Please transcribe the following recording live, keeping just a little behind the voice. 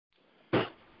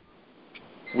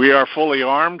We are fully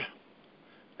armed,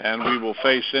 and we will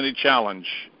face any challenge,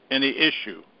 any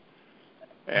issue,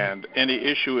 and any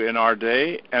issue in our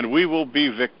day, and we will be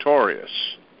victorious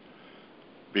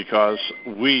because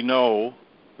we know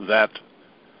that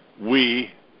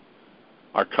we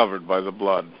are covered by the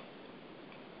blood.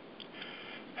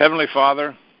 Heavenly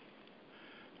Father,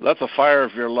 let the fire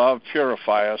of your love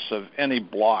purify us of any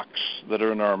blocks that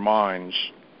are in our minds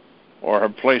or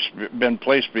have been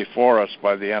placed before us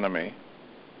by the enemy.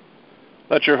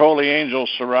 Let your holy angels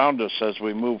surround us as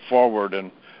we move forward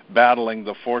in battling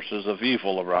the forces of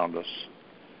evil around us.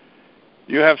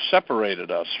 You have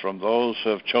separated us from those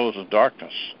who have chosen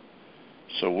darkness,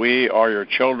 so we are your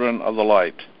children of the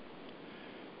light.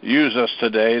 Use us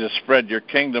today to spread your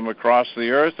kingdom across the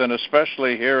earth and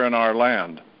especially here in our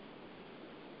land.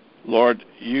 Lord,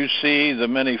 you see the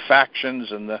many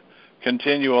factions and the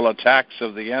continual attacks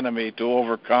of the enemy to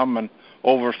overcome and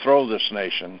overthrow this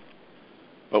nation.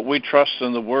 But we trust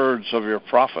in the words of your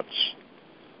prophets.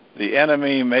 The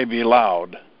enemy may be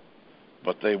loud,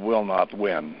 but they will not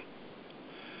win.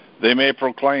 They may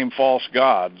proclaim false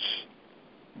gods,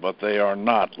 but they are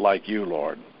not like you,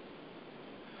 Lord.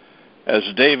 As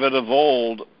David of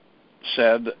old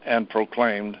said and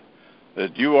proclaimed,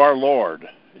 that you are Lord,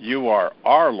 you are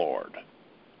our Lord,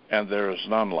 and there is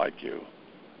none like you.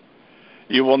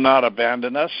 You will not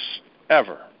abandon us,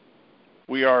 ever.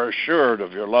 We are assured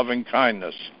of your loving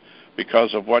kindness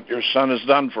because of what your Son has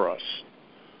done for us.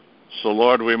 So,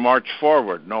 Lord, we march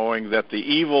forward knowing that the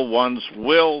evil ones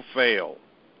will fail.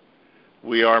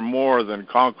 We are more than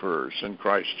conquerors in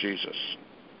Christ Jesus.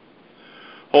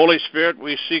 Holy Spirit,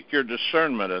 we seek your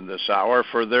discernment in this hour,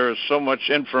 for there is so much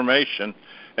information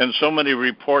and so many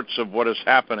reports of what is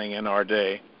happening in our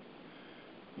day.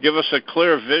 Give us a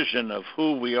clear vision of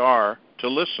who we are to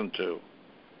listen to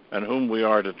and whom we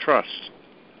are to trust.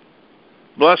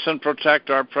 Bless and protect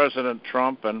our President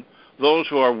Trump and those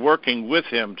who are working with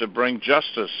him to bring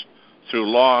justice through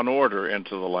law and order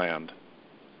into the land.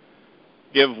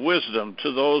 Give wisdom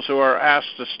to those who are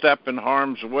asked to step in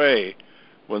harm's way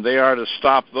when they are to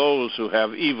stop those who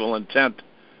have evil intent,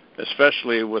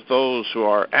 especially with those who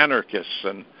are anarchists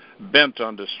and bent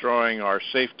on destroying our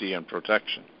safety and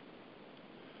protection.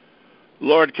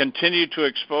 Lord, continue to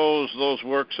expose those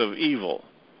works of evil,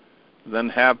 then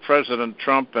have President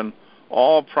Trump and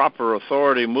all proper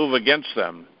authority move against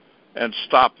them and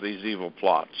stop these evil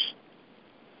plots.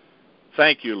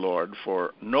 Thank you, Lord,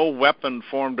 for no weapon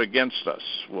formed against us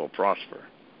will prosper.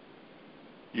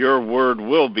 Your word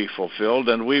will be fulfilled,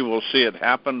 and we will see it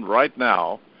happen right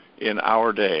now in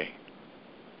our day.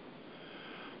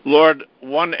 Lord,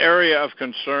 one area of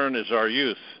concern is our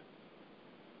youth.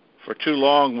 For too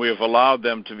long we have allowed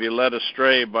them to be led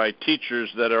astray by teachers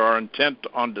that are intent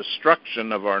on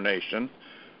destruction of our nation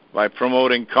by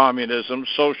promoting communism,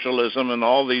 socialism, and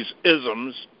all these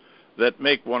isms that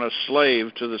make one a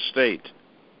slave to the state.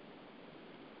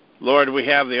 Lord, we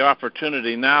have the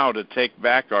opportunity now to take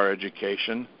back our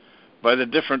education by the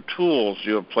different tools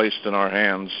you have placed in our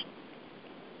hands.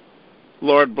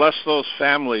 Lord, bless those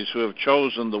families who have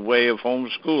chosen the way of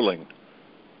homeschooling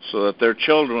so that their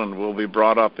children will be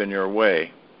brought up in your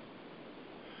way.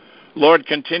 Lord,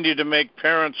 continue to make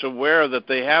parents aware that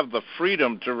they have the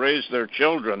freedom to raise their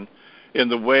children in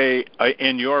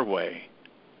your way.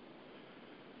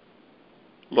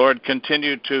 Lord,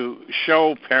 continue to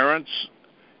show parents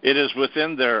it is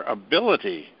within their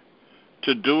ability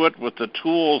to do it with the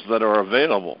tools that are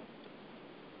available.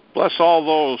 Bless all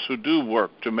those who do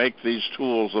work to make these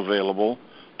tools available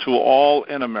to all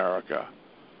in America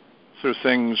through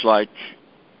things like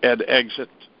EdExit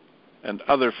and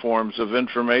other forms of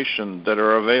information that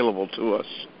are available to us.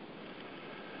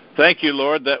 Thank you,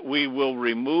 Lord, that we will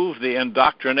remove the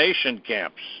indoctrination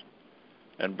camps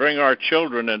and bring our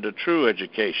children into true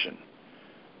education,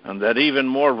 and that even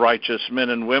more righteous men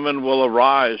and women will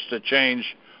arise to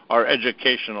change our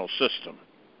educational system.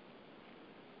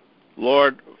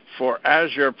 Lord, for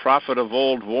as your prophet of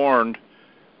old warned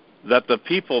that the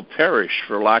people perish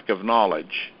for lack of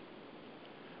knowledge,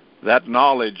 that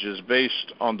knowledge is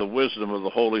based on the wisdom of the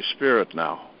Holy Spirit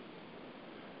now.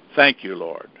 Thank you,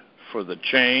 Lord, for the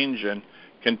change, and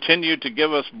continue to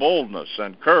give us boldness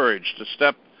and courage to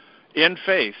step in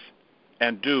faith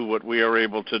and do what we are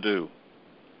able to do.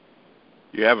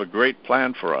 You have a great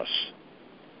plan for us,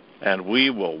 and we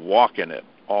will walk in it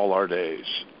all our days.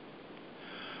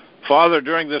 Father,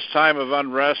 during this time of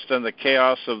unrest and the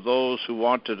chaos of those who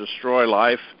want to destroy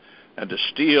life and to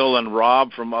steal and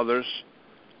rob from others,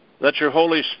 let your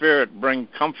Holy Spirit bring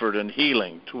comfort and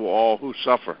healing to all who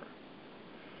suffer.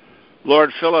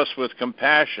 Lord, fill us with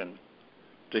compassion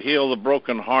to heal the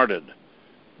brokenhearted,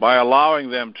 by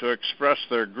allowing them to express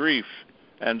their grief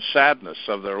and sadness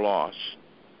of their loss.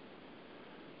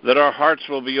 That our hearts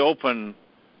will be open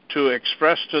to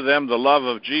express to them the love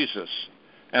of Jesus,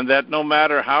 and that no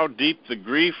matter how deep the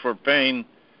grief or pain,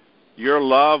 your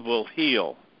love will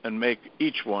heal and make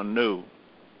each one new.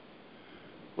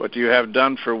 What you have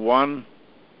done for one,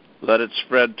 let it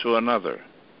spread to another,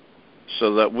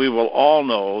 so that we will all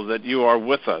know that you are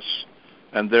with us,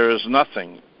 and there is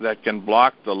nothing that can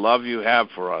block the love you have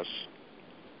for us.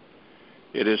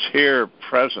 It is here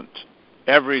present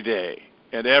every day,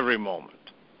 at every moment.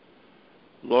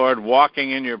 Lord,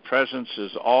 walking in your presence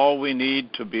is all we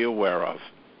need to be aware of.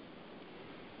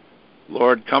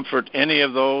 Lord, comfort any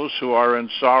of those who are in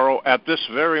sorrow at this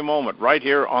very moment, right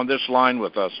here on this line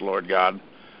with us, Lord God,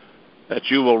 that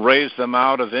you will raise them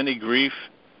out of any grief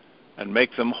and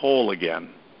make them whole again.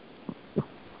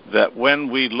 That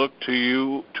when we look to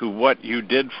you, to what you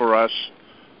did for us,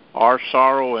 our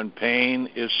sorrow and pain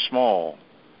is small,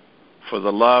 for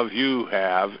the love you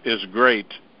have is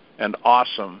great and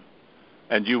awesome,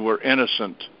 and you were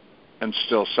innocent and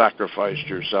still sacrificed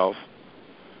yourself.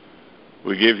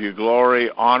 We give you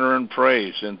glory, honor, and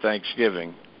praise in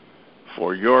thanksgiving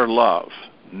for your love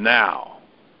now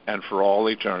and for all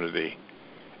eternity.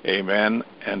 Amen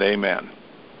and amen.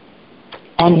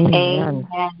 And amen.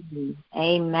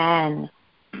 Amen.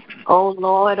 O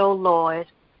Lord,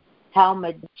 how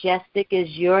majestic is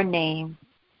your name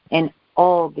in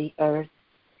all the earth.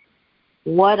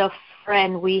 What a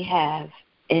friend we have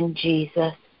in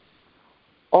Jesus.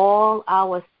 All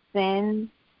our sins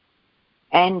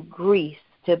and griefs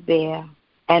to bear.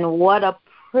 And what a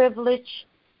privilege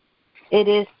it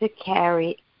is to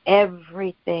carry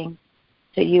everything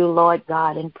to you, Lord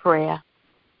God, in prayer.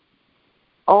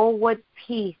 Oh, what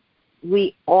peace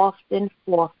we often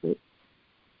forfeit.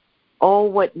 Oh,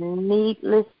 what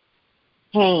needless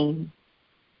pain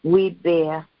we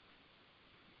bear.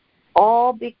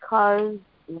 All because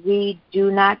we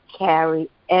do not carry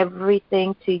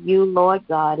everything to you, Lord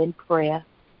God, in prayer.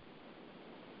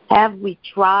 Have we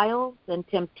trials and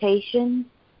temptations?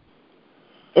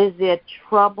 Is there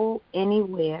trouble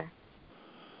anywhere?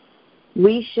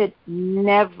 We should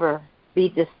never be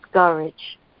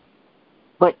discouraged,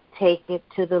 but take it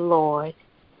to the Lord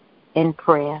in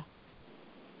prayer.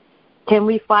 Can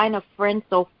we find a friend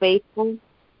so faithful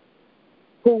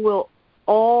who will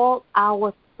all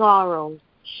our sorrows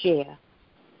share?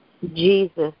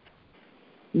 Jesus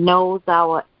knows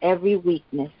our every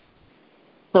weakness,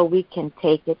 so we can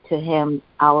take it to him,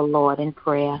 our Lord, in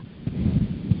prayer.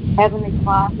 Heavenly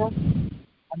Father,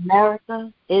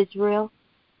 America, Israel,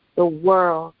 the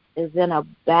world is in a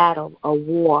battle, a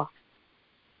war.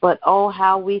 But oh,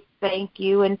 how we thank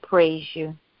you and praise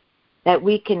you that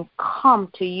we can come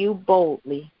to you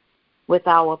boldly with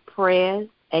our prayers,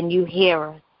 and you hear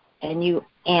us and you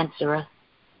answer us.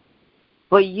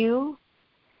 For you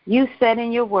said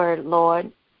in your word,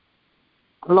 Lord,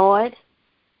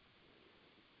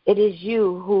 it is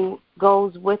you who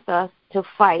goes with us to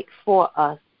fight for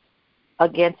us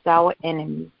against our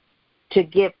enemies, to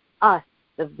give us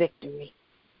the victory.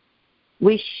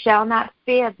 We shall not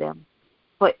fear them,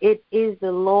 for it is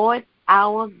the Lord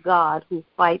our God who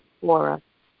fights for us.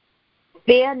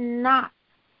 Fear not,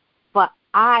 for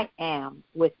I am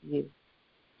with you.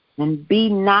 And be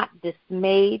not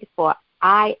dismayed, for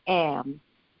I am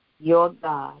your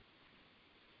God.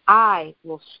 I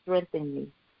will strengthen you.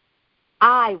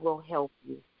 I will help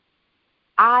you.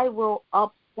 I will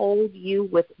uphold you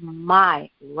with my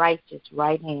righteous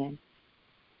right hand.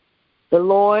 The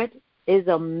Lord is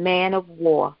a man of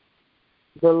war.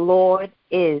 The Lord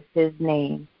is his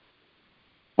name.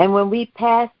 And when we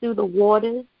pass through the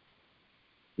waters,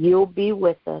 you'll be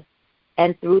with us.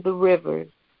 And through the rivers,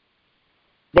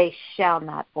 they shall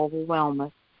not overwhelm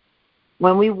us.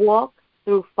 When we walk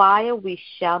through fire, we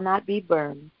shall not be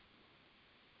burned,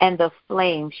 and the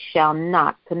flames shall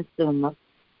not consume us.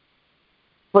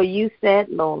 For you said,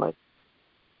 Lord,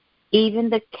 even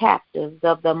the captives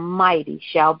of the mighty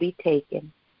shall be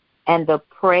taken, and the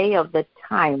prey of the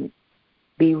tyrant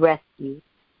be rescued.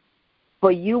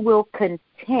 For you will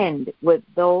contend with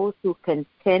those who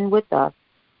contend with us.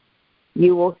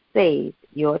 You will save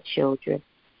your children.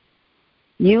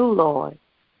 You, Lord,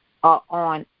 are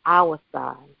on our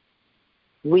side.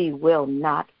 We will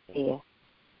not fear.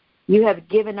 You have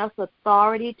given us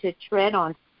authority to tread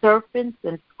on serpents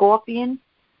and scorpions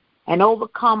and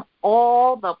overcome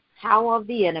all the power of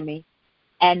the enemy,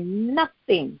 and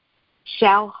nothing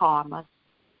shall harm us.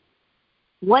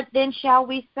 What then shall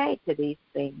we say to these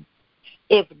things?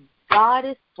 If God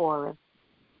is for us,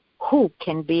 who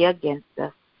can be against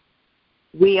us?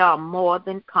 We are more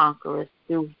than conquerors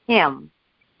through him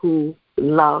who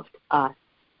loved us.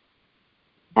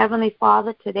 Heavenly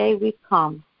Father, today we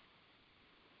come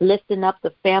lifting up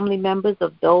the family members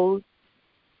of those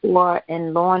who are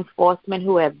in law enforcement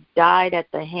who have died at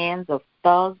the hands of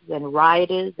thugs and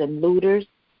rioters and looters.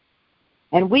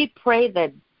 And we pray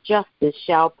that justice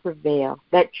shall prevail,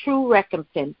 that true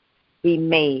recompense be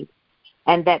made,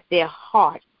 and that their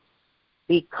hearts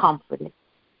be comforted.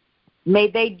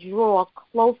 May they draw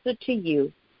closer to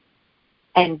you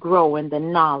and grow in the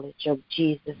knowledge of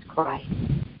Jesus Christ.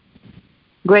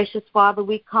 Gracious Father,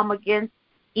 we come against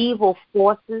evil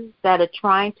forces that are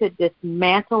trying to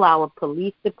dismantle our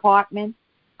police department,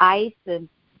 ICE, and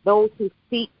those who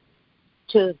seek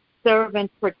to serve and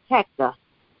protect us.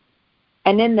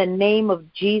 And in the name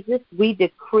of Jesus, we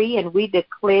decree and we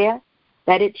declare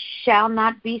that it shall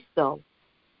not be so.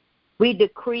 We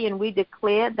decree and we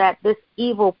declare that this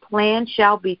evil plan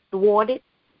shall be thwarted,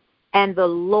 and the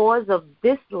laws of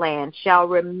this land shall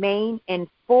remain in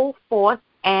full force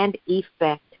and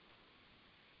effect.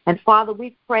 And Father,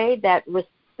 we pray that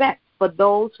respect for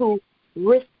those who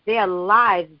risk their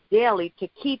lives daily to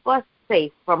keep us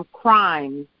safe from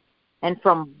crimes and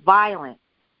from violence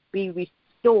be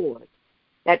restored,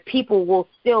 that people will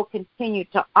still continue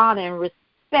to honor and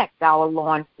respect our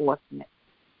law enforcement.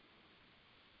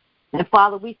 And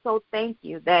Father, we so thank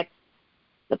you that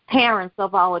the parents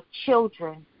of our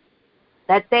children,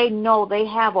 that they know they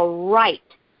have a right,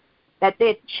 that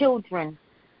their children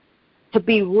to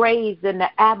be raised in the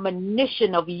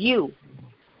admonition of you,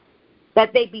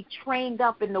 that they be trained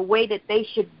up in the way that they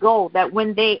should go, that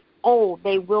when they old,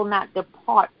 they will not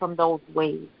depart from those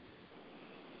ways.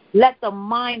 Let the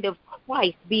mind of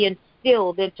Christ be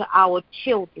instilled into our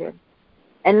children,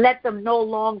 and let them no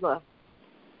longer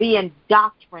be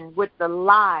indoctrined with the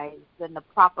lies and the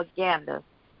propaganda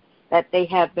that they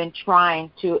have been trying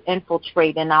to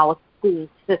infiltrate in our school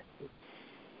system.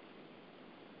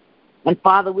 And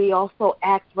Father, we also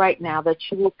ask right now that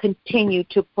you will continue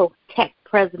to protect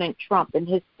President Trump and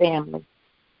his family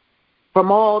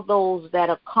from all those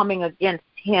that are coming against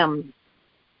him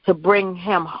to bring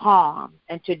him harm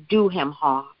and to do him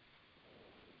harm.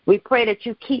 We pray that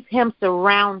you keep him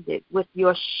surrounded with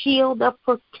your shield of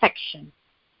protection,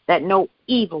 that no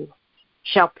evil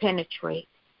shall penetrate.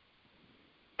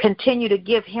 Continue to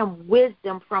give him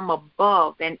wisdom from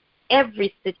above in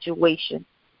every situation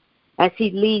as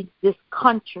he leads this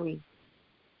country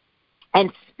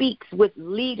and speaks with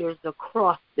leaders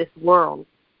across this world.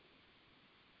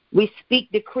 We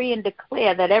speak, decree, and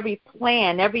declare that every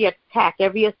plan, every attack,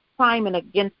 every assignment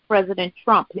against President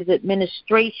Trump, his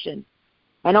administration,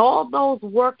 and all those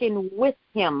working with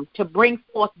him to bring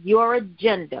forth your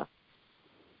agenda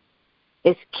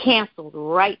is canceled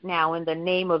right now in the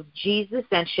name of Jesus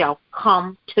and shall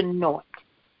come to naught.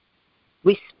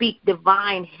 We speak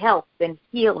divine health and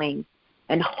healing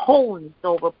and wholeness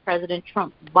over President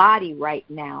Trump's body right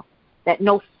now, that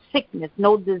no sickness,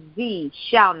 no disease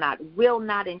shall not, will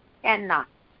not, and cannot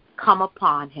come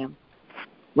upon him.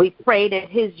 We pray that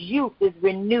his youth is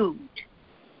renewed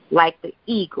like the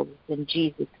eagles in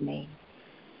Jesus' name.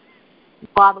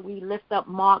 Father, we lift up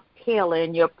Mark Taylor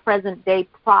and your present-day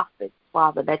prophets,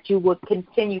 Father, that you would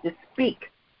continue to speak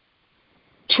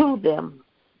to them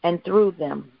and through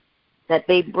them, that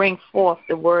they bring forth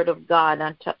the word of God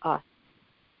unto us,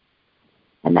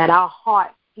 and that our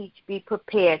hearts each be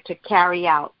prepared to carry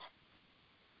out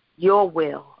your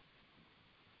will,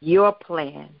 your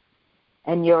plan,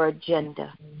 and your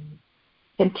agenda.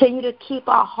 Continue to keep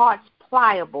our hearts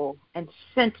pliable and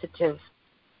sensitive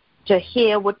to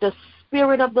hear what the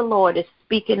Spirit of the Lord is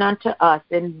speaking unto us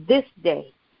in this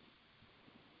day,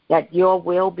 that your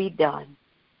will be done.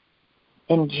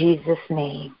 In Jesus'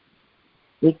 name,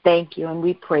 we thank you and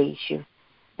we praise you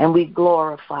and we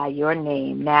glorify your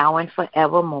name now and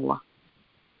forevermore.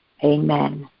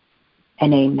 Amen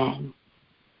and amen.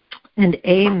 And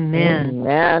amen.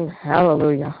 Amen.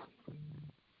 Hallelujah.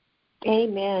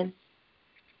 Amen.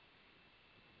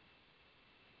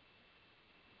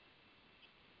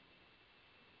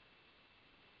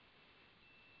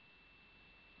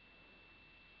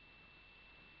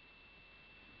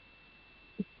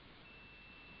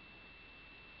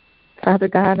 Father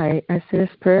God, I say this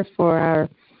prayer for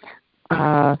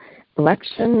our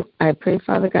election. I pray,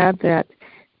 Father God, that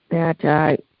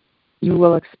you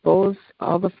will expose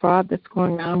all the fraud that's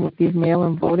going on with these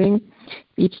mail-in voting.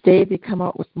 Each day they come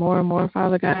out with more and more,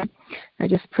 Father God. I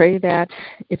just pray that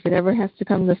if it ever has to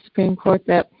come to the Supreme Court,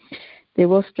 that they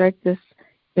will strike this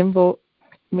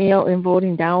mail-in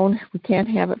voting down. We can't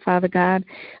have it, Father God.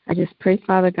 I just pray,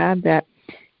 Father God, that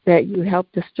you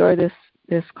help destroy this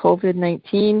this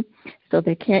COVID-19, so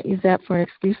they can't use that for an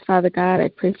excuse, Father God. I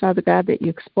pray, Father God, that you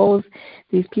expose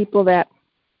these people that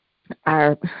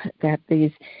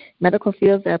these medical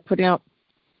fields that are putting out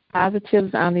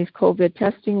positives on these COVID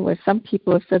testing, where some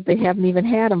people have said they haven't even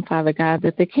had them, Father God,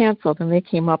 that they canceled and they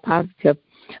came out positive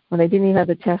when they didn't even have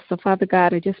the test. So, Father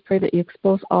God, I just pray that you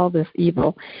expose all this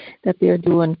evil that they're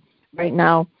doing right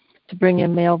now to bring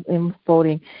in mail-in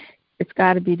voting. It's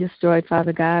got to be destroyed,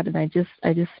 Father God, and I just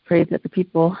pray that the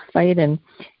people fight and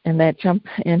that Trump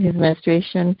and his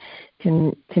administration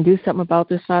can do something about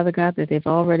this, Father God, that they've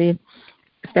already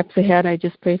steps ahead. I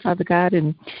just pray, Father God,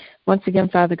 and once again,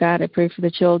 Father God, I pray for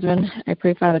the children. I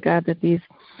pray, Father God, that these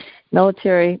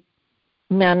military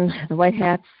men, the white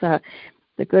hats, the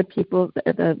good people,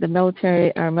 the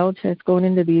military, our military is going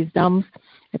into these dumps.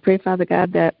 I pray, Father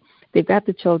God, that they've got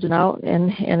the children out,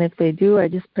 and if they do, I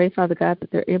just pray, Father God, that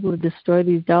they're able to destroy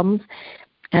these dumps.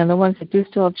 And the ones that do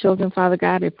still have children, Father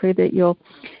God, I pray that you'll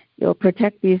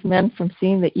protect these men from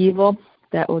seeing the evil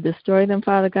that will destroy them,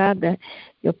 Father God, that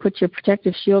you'll put your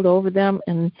protective shield over them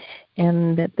and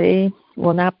that they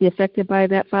will not be affected by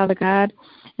that, Father God.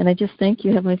 And I just thank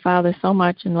you, Heavenly Father, so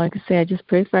much. And like I say, I just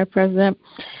pray for our president.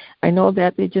 I know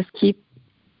that they just keep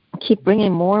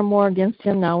bringing more and more against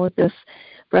him now with this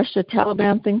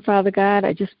Russia-Taliban thing, Father God.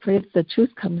 I just pray that the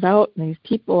truth comes out and these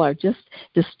people are just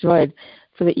destroyed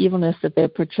for the evilness that they're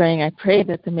portraying. I pray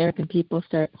that the American people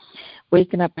start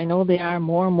waking up. I know they are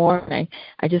more and more. And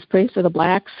I just pray for the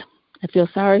blacks. I feel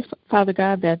sorry, Father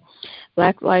God, that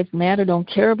Black Lives Matter don't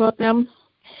care about them.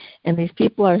 And these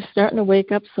people are starting to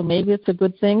wake up, so maybe it's a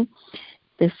good thing.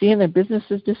 They're seeing their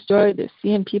businesses destroyed. They're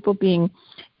seeing people being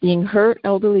hurt,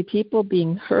 elderly people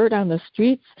being hurt on the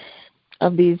streets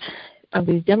of these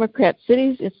Democrat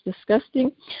cities. It's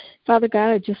disgusting. Father God,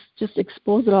 I just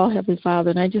expose it all, Heavenly Father,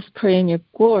 and I just pray in your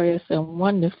glorious and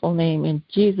wonderful name, in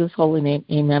Jesus' holy name,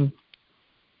 amen.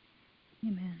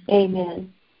 Amen.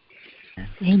 Amen.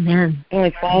 Amen.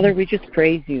 Heavenly Father, we just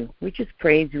praise you. We just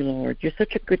praise you, Lord. You're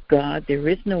such a good God. There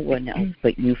is no one else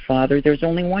but you, Father. There's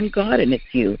only one God, and it's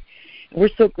you. We're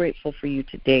so grateful for you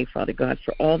today, Father God,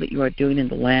 for all that you are doing in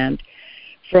the land,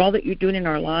 for all that you're doing in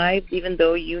our lives, even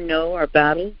though you know our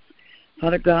battles,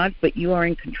 Father God, but you are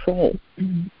in control.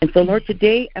 Mm-hmm. And so, Lord,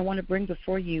 today I want to bring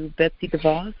before you Betsy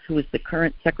DeVos, who is the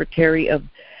current Secretary of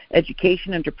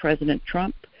Education under President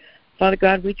Trump. Father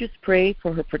God, we just pray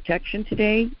for her protection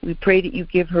today. We pray that you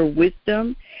give her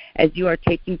wisdom as you are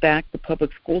taking back the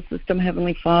public school system,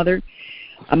 Heavenly Father.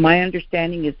 My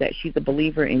understanding is that she's a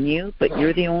believer in you, but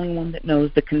you're the only one that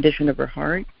knows the condition of her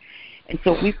heart. And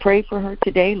so we pray for her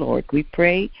today, Lord. We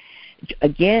pray,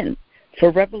 again,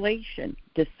 for revelation,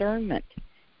 discernment,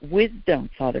 wisdom,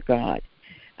 Father God,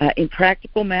 in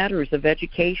practical matters of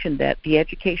education, that the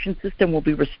education system will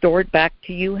be restored back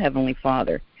to you, Heavenly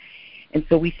Father. And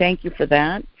so we thank you for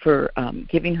that, for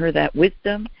giving her that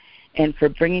wisdom, and for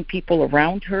bringing people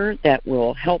around her that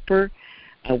will help her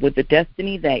with the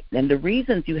destiny that and the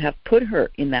reasons you have put her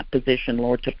in that position,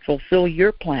 Lord, to fulfill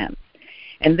your plans.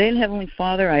 And then, Heavenly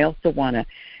Father, I also want to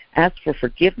ask for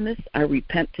forgiveness. I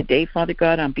repent today, Father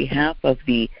God, on behalf of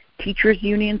the teachers'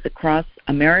 unions across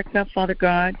America, Father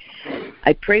God.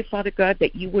 I pray, Father God,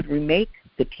 that you would remake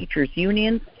the teachers'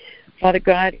 unions, Father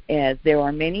God, as there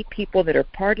are many people that are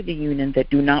part of the union that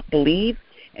do not believe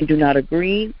and do not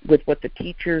agree with what the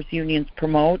teachers' unions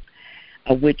promote,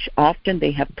 which often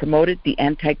they have promoted the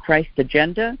Antichrist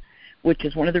agenda, which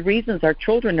is one of the reasons our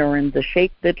children are in the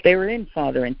shape that they're in,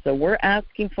 Father. And so we're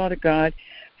asking, Father God,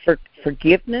 for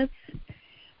forgiveness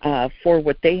for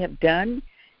what they have done,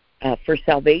 for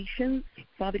salvation,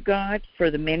 Father God,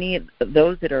 for the many of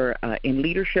those that are in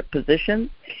leadership positions,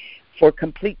 for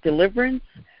complete deliverance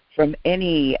from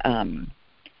any,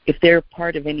 if they're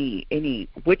part of any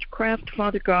witchcraft,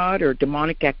 Father God, or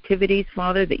demonic activities,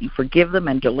 Father, that you forgive them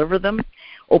and deliver them,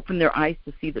 open their eyes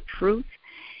to see the truth.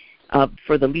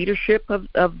 For the leadership of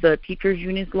the teachers'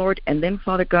 unions, Lord. And then,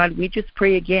 Father God, we just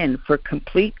pray again for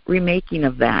complete remaking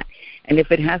of that. And if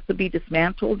it has to be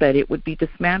dismantled, that it would be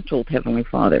dismantled, Heavenly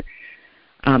Father.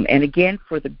 And again,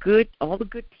 for all the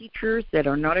good teachers that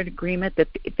are not in agreement, that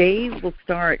they will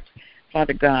start,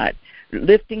 Father God,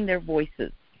 lifting their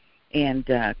voices and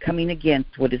coming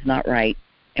against what is not right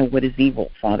and what is evil,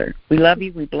 Father. We love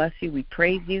you, we bless you, we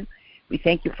praise you. We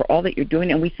thank you for all that you're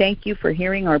doing, and we thank you for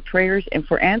hearing our prayers and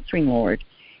for answering, Lord,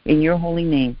 in your holy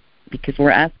name, because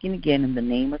we're asking again in the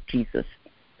name of Jesus.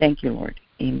 Thank you, Lord.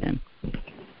 Amen.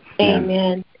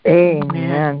 Amen.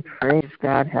 Amen. Praise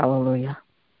God. Hallelujah.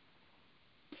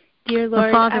 Dear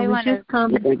Lord, Father, I want to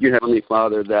come. Thank you, Heavenly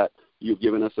Father, that you've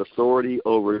given us authority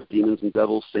over demons and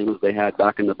devils, same as they had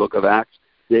back in the book of Acts.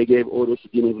 They gave orders to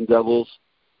demons and devils.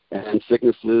 and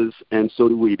sicknesses, and so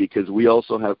do we, because we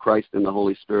also have Christ and the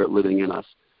Holy Spirit living in us.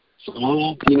 So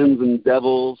all demons and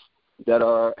devils that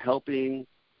are helping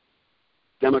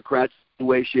Democrats in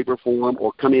way, shape, or form,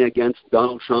 or coming against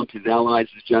Donald Trump, his allies,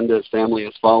 his agenda, his family,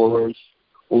 his followers,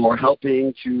 or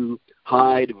helping to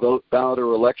hide vote ballot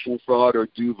or election fraud or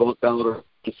do vote ballot or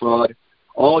election fraud,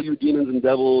 all you demons and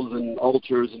devils and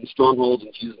altars and strongholds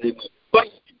in Jesus' name,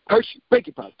 bind you, curse you, break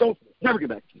your power, don't never get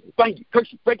back to you. Bind you, curse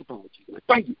you, break your power, Jesus.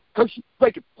 Bind you, curse you,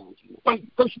 break your power, Jesus. Bind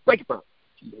you, curse you, break your power,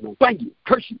 Jesus. Bind you,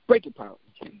 curse you, break your power,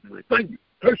 Jesus. Bind you,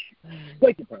 curse you,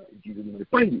 break your power, Jesus.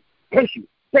 Bind you, curse you,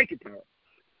 break your power.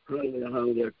 Hallelujah,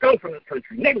 hallelujah. Go from this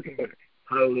country, never come back.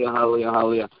 Hallelujah, hallelujah,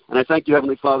 hallelujah. And I thank you,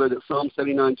 Heavenly Father, that Psalm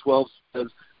 79:12 says,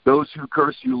 "Those who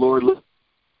curse you, Lord,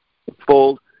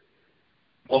 fold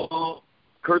all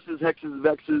curses, hexes,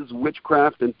 vexes,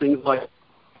 witchcraft, and things like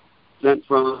sent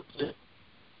from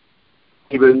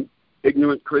even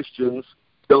ignorant Christians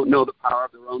don't know the power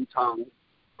of their own tongue."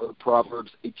 Or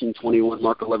Proverbs 18:21,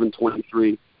 Mark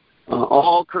 11:23.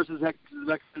 All curses, hexes,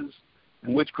 vexes,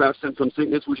 and witchcraft sent from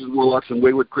sickness, which is warlocks and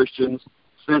wayward Christians,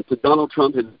 sent to Donald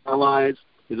Trump, his allies,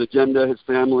 his agenda, his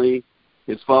family,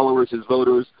 his followers, his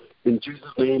voters. In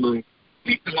Jesus' name, I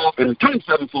beat them off and return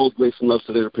sevenfold grace and love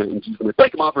to their repent. In Jesus' name, I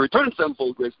break them off and return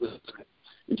sevenfold grace and love to their repent.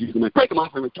 In Jesus' name, I break them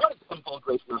off and return sevenfold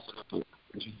grace and love to their repent.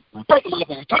 In Jesus' name, I break them off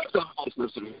and return sevenfold grace and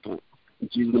love to their repent. In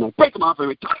Jesus' name, I break them off and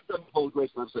return sevenfold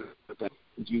grace and love to their repent.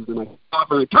 In Jesus' name, I break them off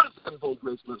and return sevenfold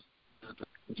grace and love to their repent.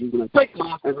 In Jesus' name, I break them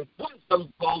off and return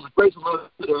sevenfold grace and love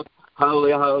to their repent.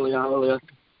 Hallelujah, hallelujah, hallelujah.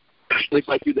 It's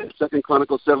like you did, 2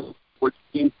 Chronicles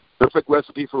 7:14, perfect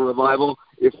recipe for revival.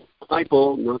 If my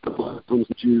people, not the Muslims,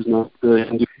 the Jews, not the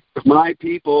Hindus, if my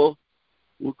people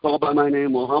who call by my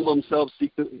name will humble themselves,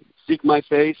 seek my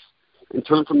face, and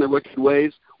turn from their wicked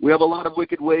ways. We have a lot of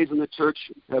wicked ways in the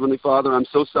church, Heavenly Father. I'm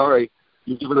so sorry.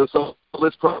 You've given us all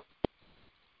this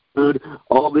food,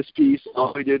 all this peace.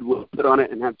 All we did was put on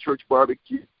it and have church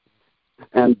barbecue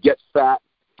and get fat,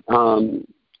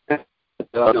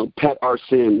 pet our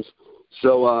sins.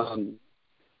 So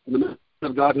the man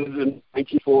of God was in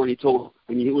 1904,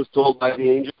 and he was told by the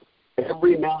angel,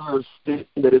 every manner of sin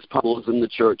that is possible is in the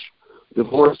church.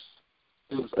 Divorce,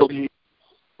 and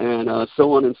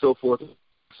so on and so forth,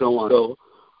 so on. So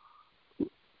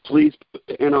please put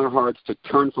it in our hearts to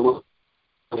turn from us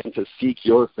and to seek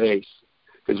your face,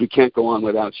 because we can't go on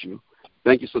without you.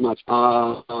 Thank you so much.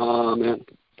 Amen.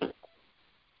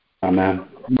 Amen.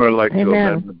 I'd like to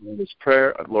amend my brother's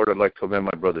prayer. Lord, I'd like to amend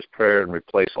my brother's prayer and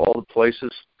replace all the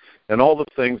places and all the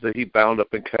things that he bound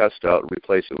up and cast out, and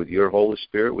replace it with your Holy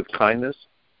Spirit, with kindness,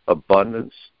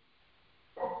 abundance,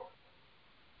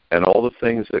 and all the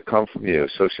things that come from you.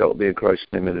 So shall it be in Christ's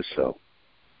name, it is so.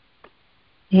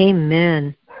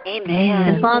 Amen. Amen.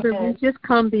 And Father, we just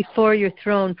come before your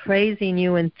throne praising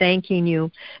you and thanking you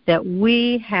that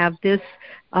we have this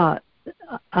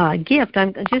gift.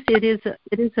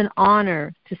 It is an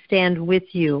honor to stand with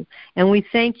you, and we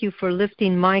thank you for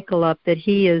lifting Michael up, that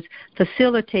he is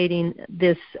facilitating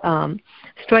this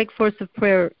Strike Force of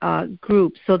Prayer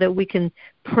group, so that we can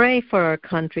pray for our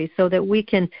country, so that we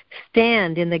can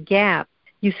stand in the gap.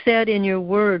 You said in your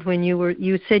word when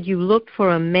you said you looked for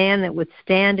a man that would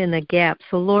stand in the gap.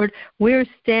 So, Lord, we're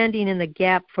standing in the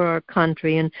gap for our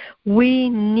country, and we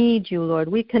need you, Lord.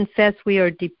 We confess we are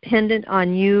dependent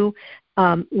on you.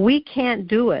 We can't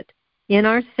do it in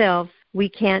ourselves. We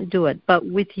can't do it. But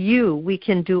with you, we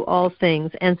can do all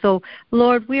things. And so,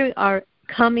 Lord, we are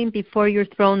coming before your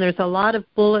throne. There's a lot of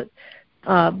bulletin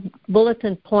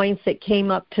points that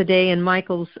came up today in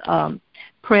Michael's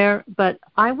prayer, but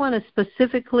I want to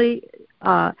specifically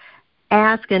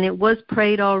ask, and it was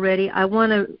prayed already, I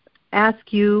want to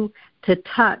ask you to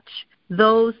touch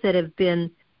those that have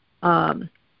been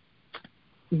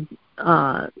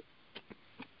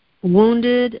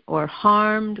wounded or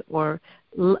harmed or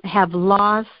have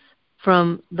lost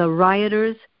from the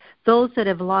rioters, those that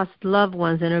have lost loved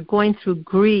ones and are going through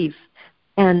grief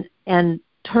and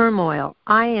turmoil.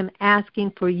 I am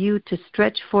asking for you to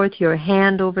stretch forth your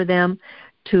hand over them,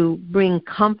 to bring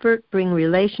comfort, bring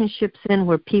relationships in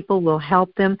where people will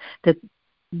help them, that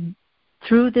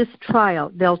through this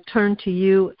trial they'll turn to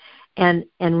you and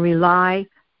rely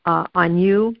on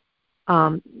you.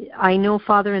 I know,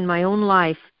 Father, in my own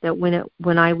life that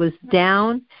when I was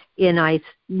down and I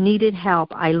needed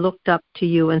help, I looked up to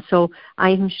you. And so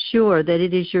I'm sure that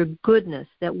it is your goodness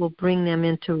that will bring them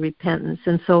into repentance.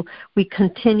 And so we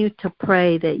continue to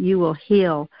pray that you will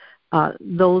heal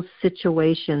those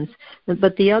situations.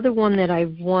 But the other one that I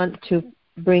want to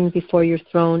bring before your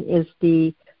throne is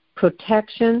the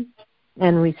protection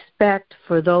and respect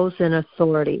for those in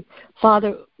authority.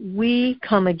 Father, we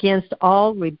come against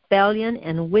all rebellion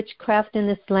and witchcraft in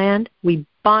this land. We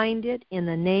bind it in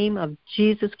the name of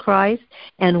Jesus Christ,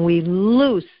 and we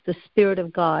loose the Spirit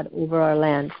of God over our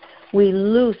land. We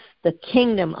loose the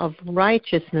kingdom of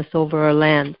righteousness over our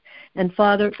land. And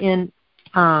Father, in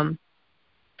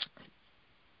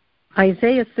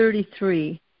Isaiah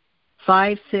 33,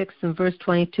 5, 6, and verse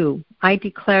 22, I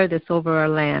declare this over our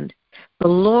land. The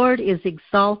Lord is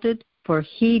exalted, for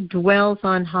he dwells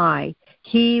on high.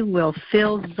 He will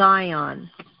fill Zion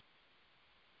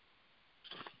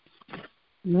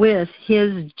with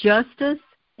his justice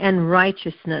and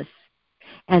righteousness,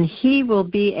 and he will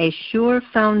be a sure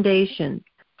foundation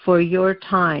for your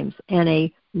times and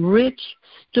a rich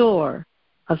store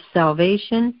of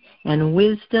salvation and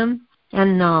wisdom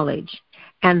and knowledge.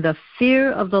 And the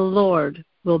fear of the Lord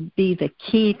will be the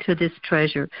key to this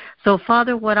treasure. So,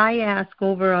 Father, what I ask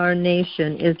over our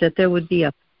nation is that there would be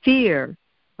a fear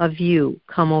of you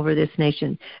come over this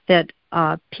nation, that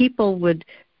people would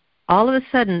all of a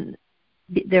sudden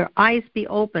their eyes be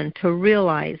open to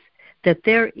realize that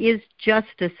there is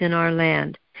justice in our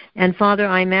land. And, Father,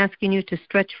 I'm asking you to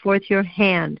stretch forth your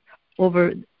hand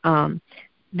over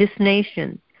this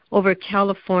nation, over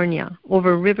California,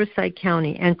 over Riverside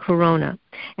County and Corona,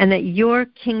 and that your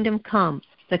kingdom come,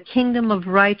 the kingdom of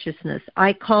righteousness.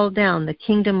 I call down the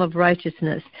kingdom of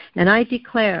righteousness, and I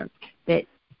declare that,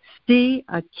 see,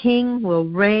 a king will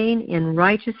reign in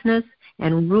righteousness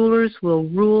and rulers will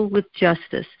rule with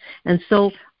justice. And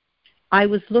so I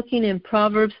was looking in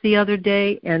Proverbs the other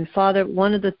day, and, Father,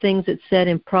 one of the things it said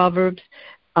in Proverbs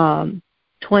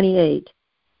 28,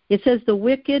 it says the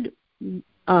wicked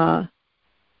the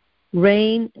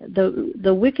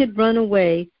wicked run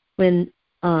away when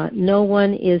no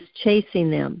one is chasing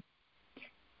them,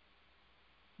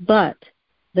 but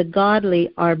the godly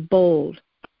are bold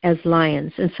as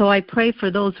lions. And so I pray for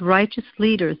those righteous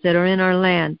leaders that are in our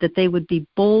land, that they would be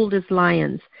bold as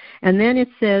lions. And then it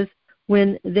says,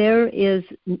 when there is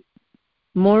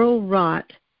moral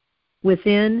rot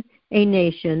within a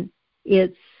nation,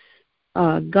 its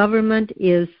government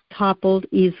is toppled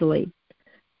easily,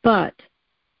 but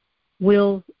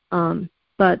with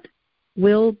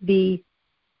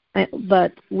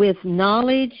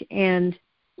knowledge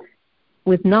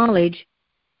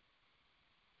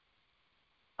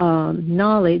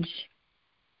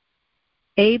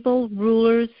able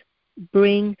rulers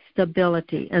bring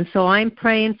stability. And so I'm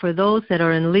praying for those that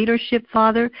are in leadership,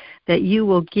 Father, that you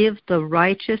will give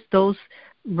those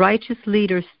righteous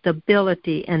leaders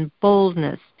stability and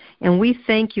boldness. And we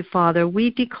thank you, Father.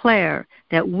 We declare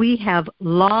that we have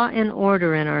law and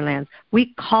order in our lands.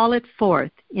 We call it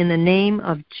forth in the name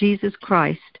of Jesus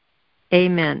Christ.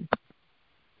 Amen.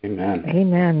 Amen.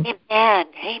 Amen. Amen.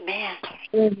 Amen.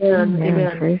 Amen.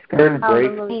 Amen. Praise God. Word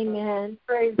breaks, Amen.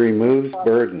 removes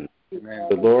burden.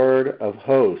 The Lord of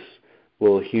hosts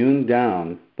will hew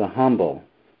down the humble,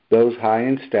 those high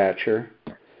in stature.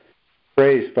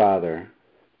 Praise, Father,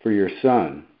 for your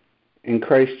Son. In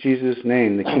Christ Jesus'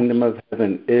 name, the kingdom of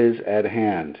heaven is at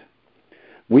hand.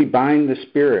 We bind the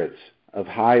spirits of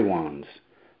high ones,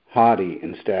 haughty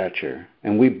in stature,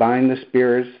 and we bind the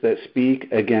spirits that speak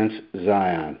against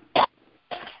Zion.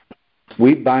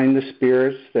 We bind the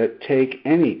spirits that take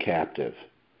any captive,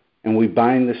 and we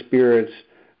bind the spirits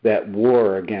that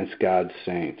war against God's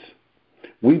saints.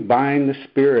 We bind the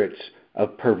spirits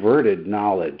of perverted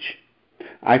knowledge.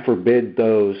 I forbid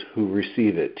those who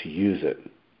receive it to use it.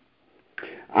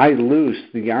 I loose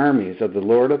the armies of the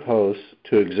Lord of hosts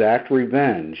to exact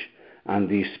revenge on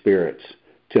these spirits,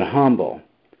 to humble,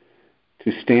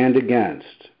 to stand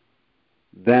against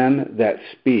them that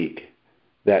speak,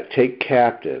 that take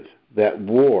captive, that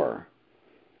war,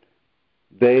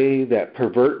 they that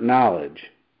pervert knowledge,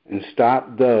 and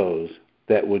stop those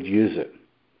that would use it.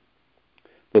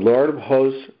 The Lord of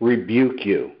hosts rebuke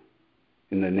you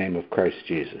in the name of Christ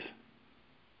Jesus.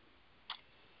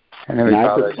 Heavenly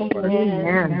Father,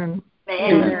 Amen.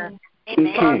 Amen.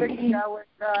 Father, our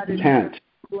God, Repent.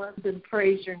 bless and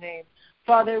praise your name.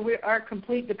 Father, our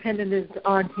complete dependence is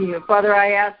on you. Father,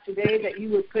 I ask today that you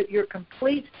would put your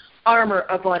complete armor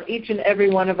upon each and every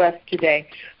one of us today.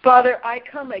 Father, I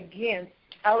come against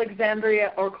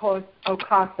Alexandria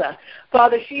Ocasio.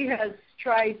 Father, she has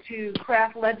tried to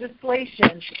craft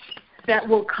legislation that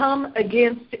will come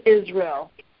against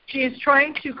Israel. She is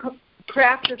trying to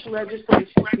craft this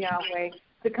legislation, Yahweh,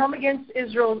 to come against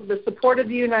Israel, the support of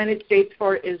the United States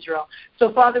for Israel.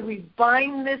 So, Father, we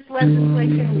bind this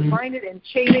legislation, we bind it and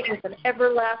chain it with an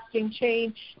everlasting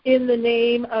chain in the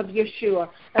name of Yeshua.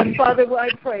 And, Father, I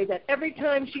pray that every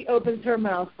time she opens her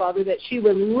mouth, Father, that she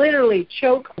would literally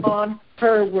choke on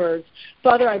her words.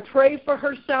 Father, I pray for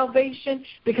her salvation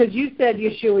because you said,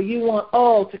 Yeshua, you want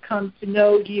all to come to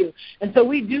know you. And so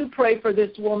we do pray for this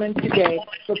woman today.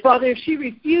 But, Father, if she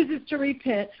refuses to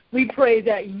repent, we pray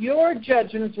that your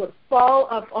judgments would fall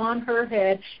upon her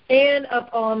head and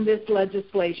upon this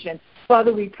legislation.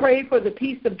 Father, we pray for the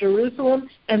peace of Jerusalem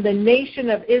and the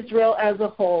nation of Israel as a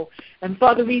whole. And,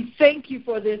 Father, we thank you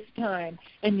for this time.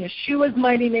 In Yeshua's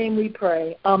mighty name we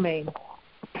pray. Amen.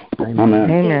 Amen.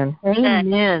 Amen. Amen.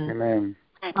 Amen.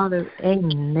 Father,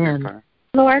 amen.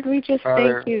 Lord, we just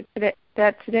Father, thank you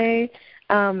that today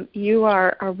you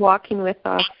are walking with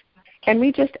us. And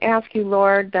we just ask you,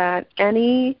 Lord, that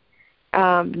any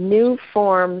new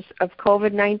forms of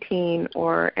COVID-19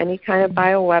 or any kind of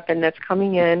bioweapon that's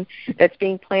coming in, that's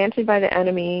being planted by the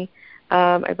enemy,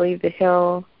 I believe the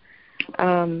Hill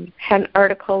had an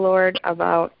article, Lord,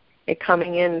 about it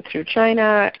coming in through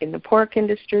China, in the pork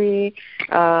industry,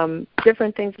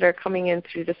 different things that are coming in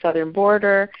through the southern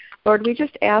border. Lord, we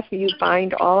just ask that you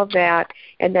bind all of that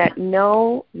and that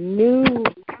no new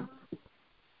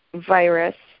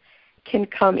virus can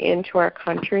come into our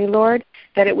country, Lord,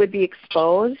 that it would be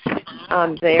exposed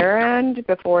on their end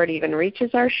before it even reaches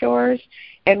our shores.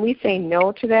 And we say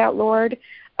no to that, Lord.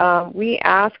 We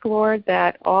ask, Lord,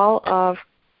 that all of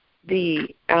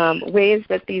the ways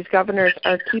that these governors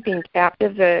are keeping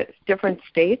captive the different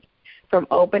states from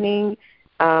opening,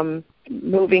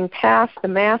 moving past the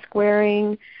mask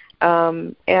wearing,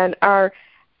 and are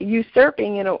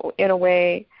usurping in a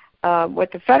way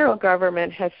what the federal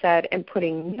government has said and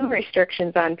putting new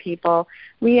restrictions on people.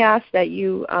 We ask that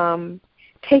you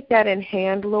take that in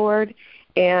hand, Lord,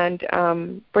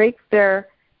 and break their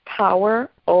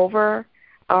power over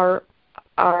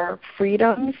our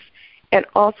freedoms. And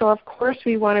also, of course,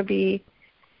 we want to be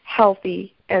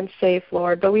healthy and safe,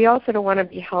 Lord, but we also don't want to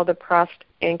be held oppressed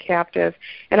and captive.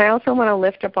 And I also want to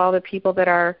lift up all the people that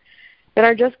are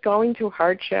just going through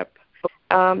hardship.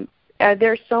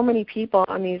 There's so many people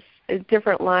on these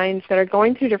different lines that are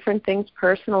going through different things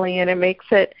personally, and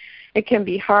it can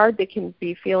be hard. They can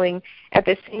be feeling at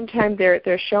the same time they're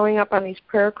showing up on these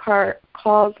prayer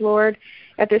calls, Lord.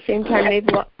 At the same time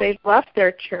they've left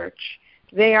their church.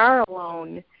 They are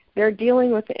alone. They're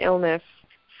dealing with illness.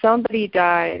 Somebody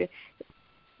died.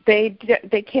 They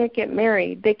can't get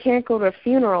married. They can't go to a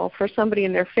funeral for somebody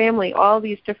in their family. All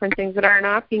these different things that are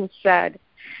not being said.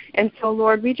 And so,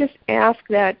 Lord, we just ask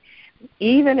that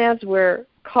even as we're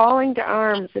calling to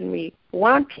arms and we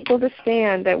want people to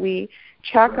stand, that we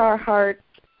check our hearts,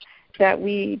 that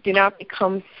we do not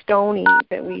become stony,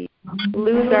 that we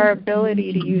lose our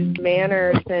ability to use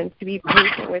manners and to be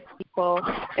patient with people,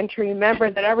 and to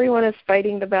remember that everyone is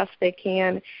fighting the best they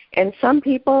can. And some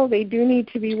people, they do need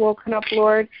to be woken up,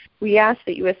 Lord. We ask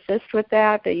that you assist with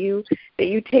that you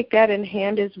take that in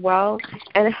hand as well,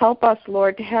 and help us,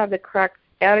 Lord, to have the correct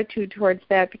attitude towards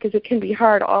that, because it can be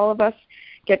hard. All of us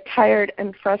get tired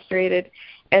and frustrated.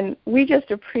 And we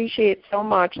just appreciate so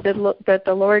much that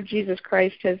the Lord Jesus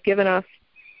Christ has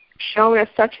shown us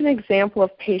such an example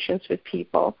of patience with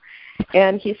people.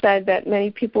 And he said that many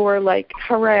people were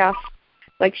harassed,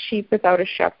 like sheep without a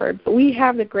shepherd. But we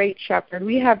have the great shepherd.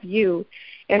 We have you.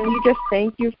 And we just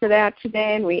thank you for that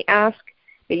today. And we ask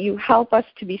that you help us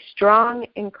to be strong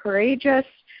and courageous,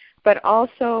 but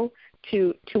also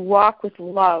to walk with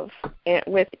love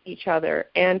with each other,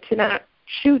 and to not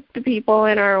shoot the people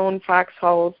in our own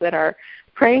foxholes that are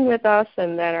praying with us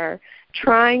and that are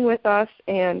trying with us.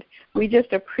 And we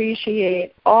just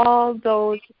appreciate all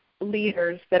those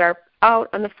leaders that are out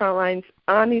on the front lines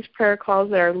on these prayer calls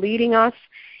that are leading us.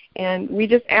 And we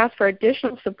just ask for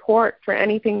additional support for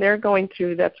anything they're going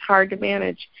through that's hard to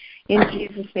manage. In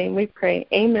Jesus' name we pray.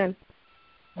 Amen.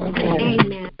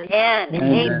 Amen. Amen.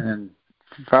 Amen.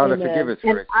 Father, Amen. forgive us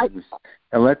for our sins,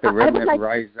 and let the remnant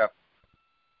rise up.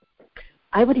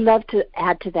 I would love to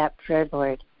add to that prayer,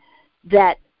 Lord,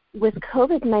 that with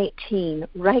COVID-19,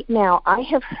 right now I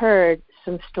have heard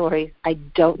some stories. I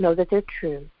don't know that they're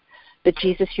true, but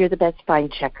Jesus, you're the best spine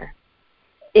checker.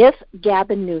 If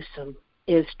Gavin Newsom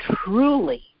is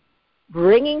truly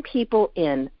bringing people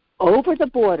in over the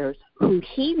borders who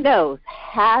he knows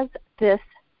has this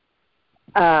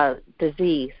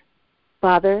disease,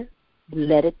 Father,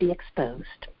 let it be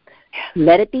exposed.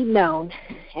 Let it be known.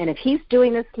 And if he's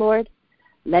doing this, Lord,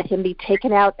 let him be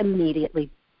taken out immediately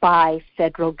by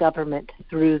federal government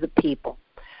through the people.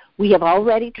 We have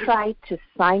already tried to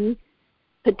sign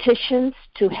petitions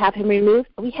to have him removed.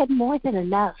 We had more than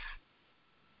enough.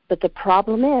 But the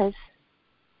problem is,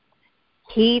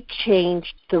 he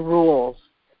changed the rules.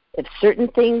 If certain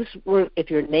things were, if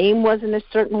your name wasn't a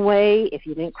certain way, if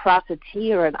you didn't cross a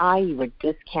T or an I, you were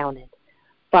discounted.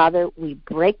 Father, we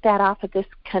break that off of this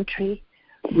country.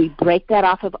 We break that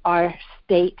off of our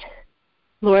state.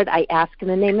 Lord, I ask in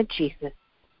the name of Jesus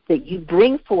that you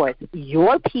bring forth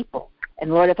your people.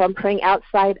 And Lord, if I'm praying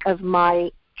outside of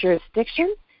my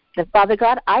jurisdiction, then Father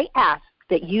God, I ask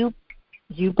that you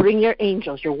bring your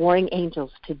angels, your warring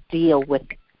angels, to deal with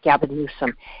Gavin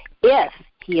Newsom. If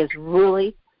he is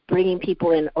really bringing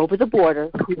people in over the border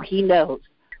who he knows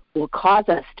will cause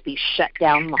us to be shut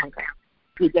down longer,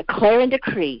 we declare and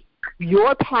decree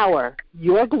your power,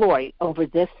 your glory over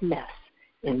this mess.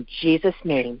 In Jesus'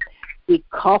 name, we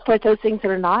call forth those things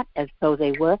that are not as though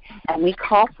they were, and we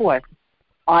call forth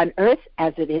on earth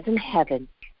as it is in heaven.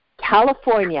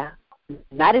 California,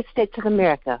 United States of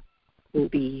America, will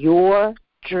be your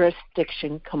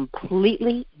jurisdiction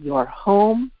completely, your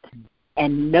home,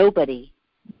 and nobody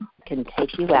can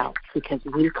take you out because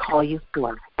we call you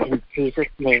forth. In Jesus'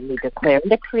 name, we declare and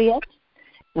decree it,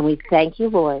 and we thank you,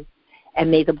 Lord. And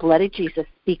may the blood of Jesus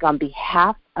speak on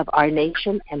behalf of our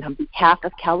nation and on behalf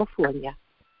of California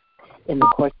in the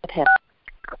courts of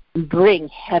heaven. Bring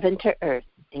heaven to earth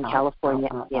in California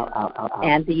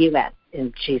and the U.S.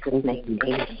 in Jesus' name.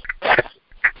 Amen.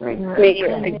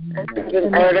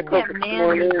 An article this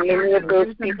morning. Many of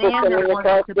those people coming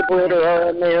across the border are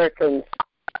Americans.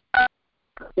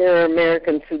 There are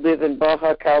Americans who live in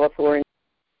Baja California.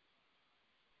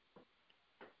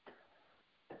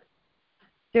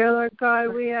 Dear Lord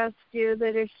God, we ask you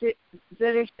that if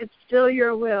it's still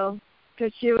your will,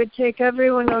 that you would take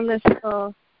everyone on this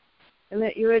call, and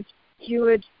that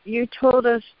you told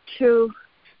us to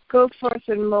go forth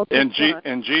and multiply.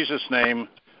 In Jesus' name,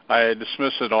 I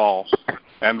dismiss it all,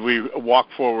 and we walk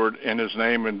forward in his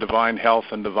name in divine health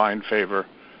and divine favor.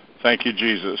 Thank you,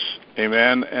 Jesus.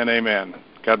 Amen and amen.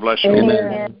 God bless you.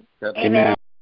 Amen. Amen.